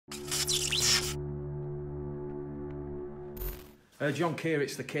John Kear,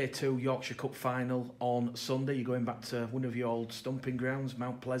 it's the K2 Yorkshire Cup final on Sunday. You're going back to one of your old stomping grounds,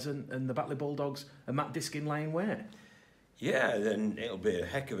 Mount Pleasant, and the Batley Bulldogs and Matt Diskin laying where? Yeah, then it'll be a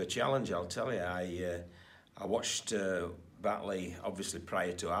heck of a challenge, I'll tell you. I watched Batley, obviously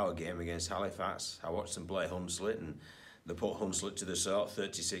prior to our game against Halifax. I watched them play Hunslet, and they put Hunslet to the sort,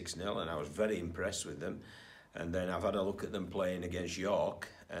 36-0, and I was very impressed with them. And then I've had a look at them playing against York,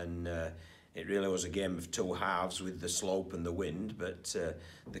 and it really was a game of two halves with the slope and the wind, but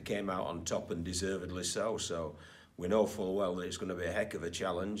they came out on top and deservedly so. So we know full well that it's going to be a heck of a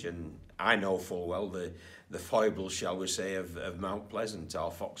challenge, and I know full well the foibles, shall we say, of Mount Pleasant, or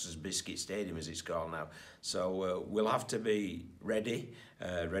Fox's Biscuit Stadium as it's called now. So we'll have to be ready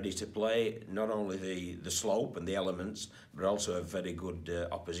to play not only the slope and the elements, but also a very good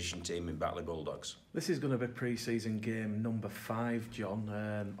opposition team in Batley Bulldogs. This is going to be pre-season game number 5,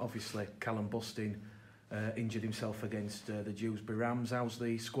 John. Obviously, Callum Bustin injured himself against the Dewsbury Rams. How's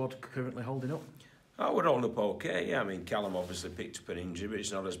the squad currently holding up? Oh, we're holding up okay. Yeah, I mean, Callum obviously picked up an injury, but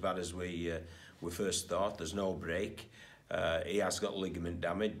it's not as bad as we first thought. There's no break. He has got ligament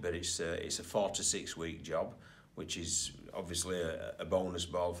damage, but it's a 4 to 6 week job, which is obviously a bonus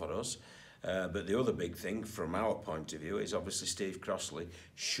ball for us. But the other big thing from our point of view is obviously Steve Crossley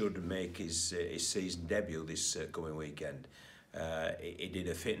should make his season debut this coming weekend. He did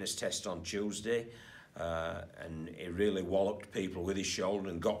a fitness test on Tuesday, and he really walloped people with his shoulder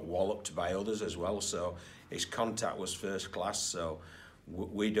and got walloped by others as well. So his contact was first class. So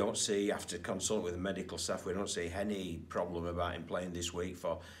we don't see, after consulting with the medical staff, we don't see any problem about him playing this week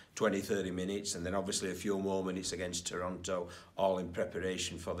for 20-30 minutes, and then obviously a few more minutes against Toronto, all in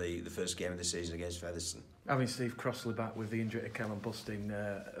preparation for the first game of the season against Featherstone. Having Steve Crossley back with the injury to Callum Bustin,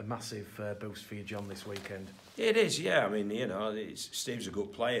 a massive boost for you, John, this weekend. It is, yeah. I mean, you know, Steve's a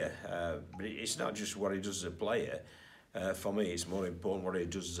good player, but it's not just what he does as a player. For me, it's more important what he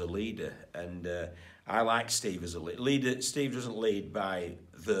does as a leader, and I like Steve as a leader. Steve doesn't lead by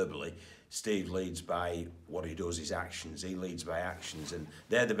verbally. Steve leads by what he does, his actions. He leads by actions, and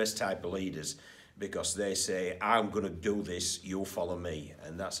they're the best type of leaders because they say, I'm going to do this, you follow me,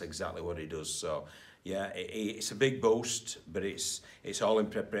 and that's exactly what he does. So, yeah, it's a big boost, but it's all in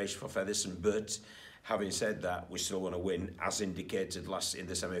preparation for Featherstone. But having said that, we still want to win, as indicated last in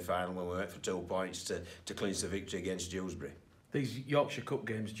the semi-final when we went for 2 points to clinch the victory against Dewsbury. These Yorkshire Cup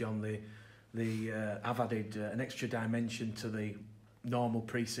games, John, they have added an extra dimension to the normal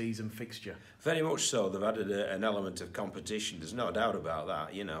pre-season fixture. Very much so. They've added an element of competition. There's no doubt about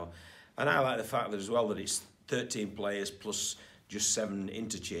that, you know. And I like the fact that as well that it's 13 players plus just 7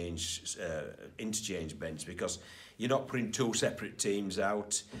 interchange bench, because you're not putting 2 separate teams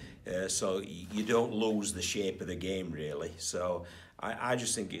out, so you don't lose the shape of the game really. So I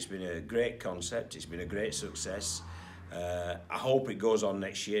just think it's been a great concept. It's been a great success. I hope it goes on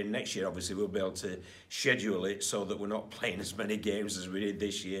next year. Next year, obviously, we'll be able to schedule it so that we're not playing as many games as we did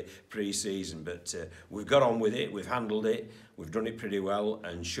this year pre-season. But we've got on with it. We've handled it. We've done it pretty well.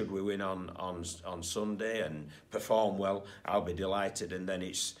 And should we win on Sunday and perform well, I'll be delighted. And then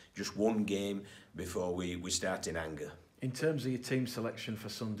it's just one game before we start in anger. In terms of your team selection for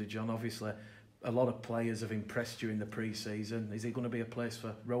Sunday, John, obviously a lot of players have impressed you in the pre-season. Is it going to be a place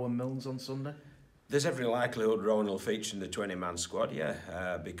for Rowan Milnes on Sunday? There's every likelihood Rowan will feature in the 20-man squad,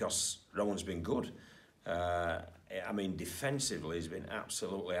 yeah, because Rowan's been good. I mean, defensively, he's been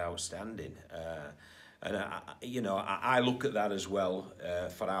absolutely outstanding. And, you know, I look at that as well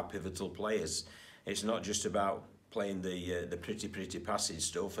for our pivotal players. It's not just about playing the pretty passing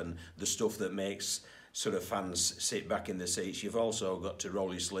stuff and the stuff that makes sort of fans sit back in the seats. You've also got to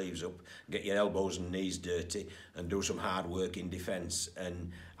roll your sleeves up, get your elbows and knees dirty and do some hard work in defence.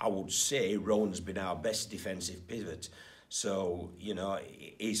 And I would say Rowan's been our best defensive pivot. So, you know,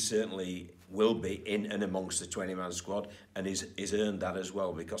 he certainly will be in and amongst the 20-man squad, and he's earned that as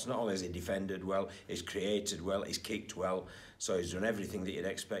well, because not only has he defended well, he's created well, he's kicked well, so he's done everything that you'd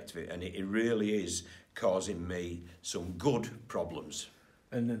expect of it, and it really is causing me some good problems.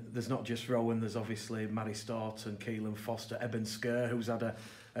 And there's not just Rowan, there's obviously Matty Staunton, Keelan Foster, Eben Sker, who's had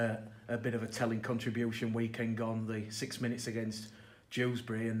a bit of a telling contribution weekend gone, the 6 minutes against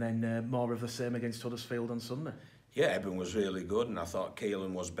Dewsbury, and then more of the same against Huddersfield on Sunday. Yeah, Eben was really good, and I thought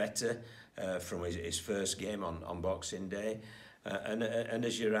Keelan was better from his first game on Boxing Day. And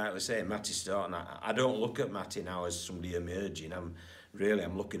as you rightly say, Matty Staunton, I don't look at Matty now as somebody emerging. I'm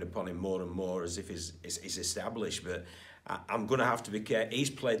looking upon him more and more as if he's established, but I'm going to have to be careful.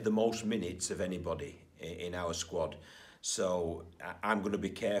 He's played the most minutes of anybody in our squad. So I'm going to be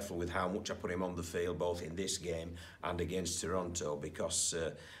careful with how much I put him on the field, both in this game and against Toronto, because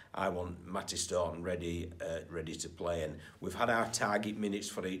I want Matty Staunton ready to play, and we've had our target minutes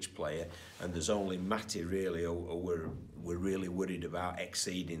for each player, and there's only Matty really who we're really worried about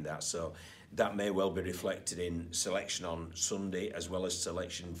exceeding that. So that may well be reflected in selection on Sunday as well as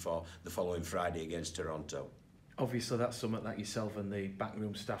selection for the following Friday against Toronto. Obviously, that's something that yourself and the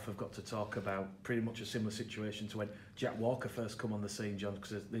backroom staff have got to talk about. Pretty much a similar situation to when Jack Walker first come on the scene, John,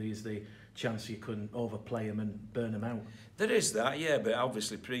 because there is the chance you couldn't overplay him and burn him out. There is that, yeah, but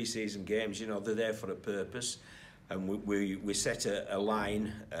obviously pre-season games, you know, they're there for a purpose, and we set a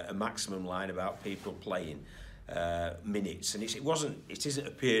line, a maximum line about people playing minutes, and it isn't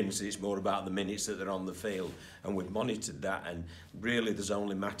appearances, it's more about the minutes that they're on the field, and we've monitored that, and really there's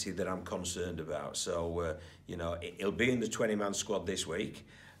only Matty that I'm concerned about. So you know, he'll be in the 20-man squad this week.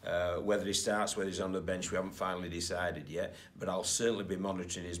 Whether he starts, whether he's on the bench, we haven't finally decided yet, but I'll certainly be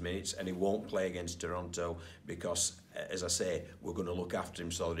monitoring his minutes, and he won't play against Toronto because, as I say, we're going to look after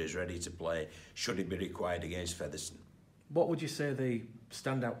him so that he's ready to play should he be required against Featherstone. What would you say the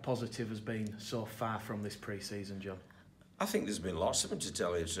standout positive has been so far from this pre-season, John? I think there's been lots of them, to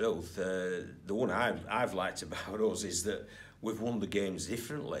tell you the truth. The one I've liked about us is that we've won the games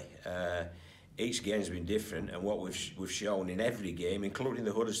differently. Each game's been different, and what we've shown in every game, including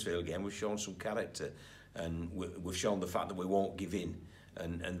the Huddersfield game, we've shown some character, and we've shown the fact that we won't give in,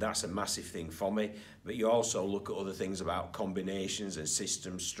 and that's a massive thing for me. But you also look at other things about combinations and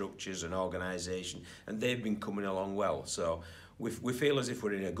systems, structures and organisation, and they've been coming along well. So we feel as if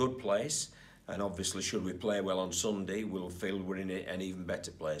we're in a good place, and obviously should we play well on Sunday, we'll feel we're in an even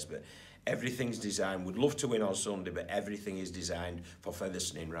better place. But everything's designed, we'd love to win on Sunday, but everything is designed for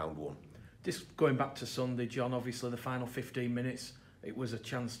Featherstone in round one. Just going back to Sunday, John, obviously the final 15 minutes, it was a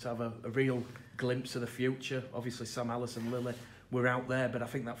chance to have a real glimpse of the future. Obviously Sam Ellis and Lily were out there, but I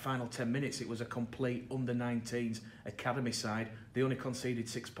think that final 10 minutes, it was a complete under-19s academy side. They only conceded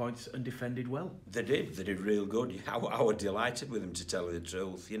 6 points and defended well. They did real good. I was delighted with them, to tell you the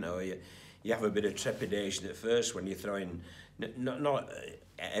truth. You know, you have a bit of trepidation at first when you throw in, not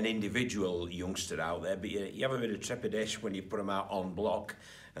an individual youngster out there, but you have a bit of trepidation when you put them out on block.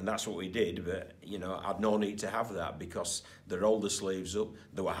 And that's what we did, but you know, I'd no need to have that because they rolled the sleeves up,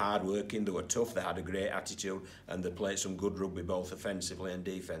 they were hard working, they were tough, they had a great attitude, and they played some good rugby both offensively and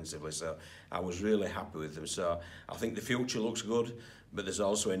defensively. So I was really happy with them. So I think the future looks good, but there's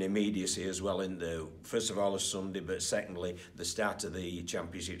also an immediacy as well in the, first of all, a Sunday, but secondly, the start of the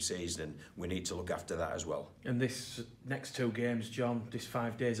championship season, and we need to look after that as well. And this next two games, John, just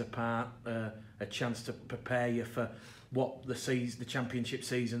 5 days apart, a chance to prepare you for what the championship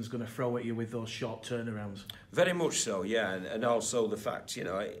season's going to throw at you with those short turnarounds. Very much so, yeah, and also the fact, you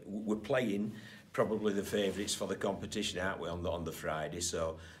know, we're playing probably the favourites for the competition, aren't we, on the Friday,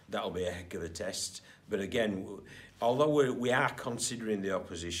 so that'll be a heck of a test. But again, although we are considering the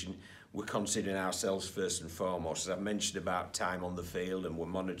opposition, we're considering ourselves first and foremost. As I've mentioned about time on the field and we're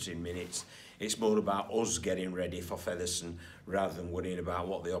monitoring minutes, it's more about us getting ready for Featherstone rather than worrying about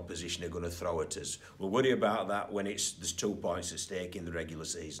what the opposition are going to throw at us. We'll worry about that when there's 2 points at stake in the regular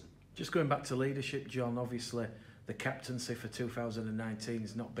season. Just going back to leadership, John, obviously the captaincy for 2019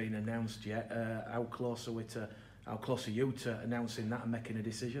 has not been announced yet. How close are you to announcing that and making a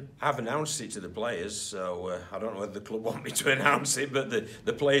decision? I've announced it to the players, so I don't know whether the club want me to announce it, but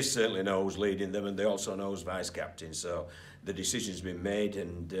the players certainly know who's leading them, and they also know who's vice-captain. So the decision's been made,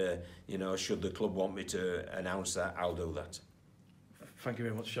 and you know, should the club want me to announce that, I'll do that. Thank you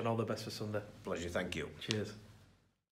very much, John. All the best for Sunday. Pleasure, thank you. Cheers.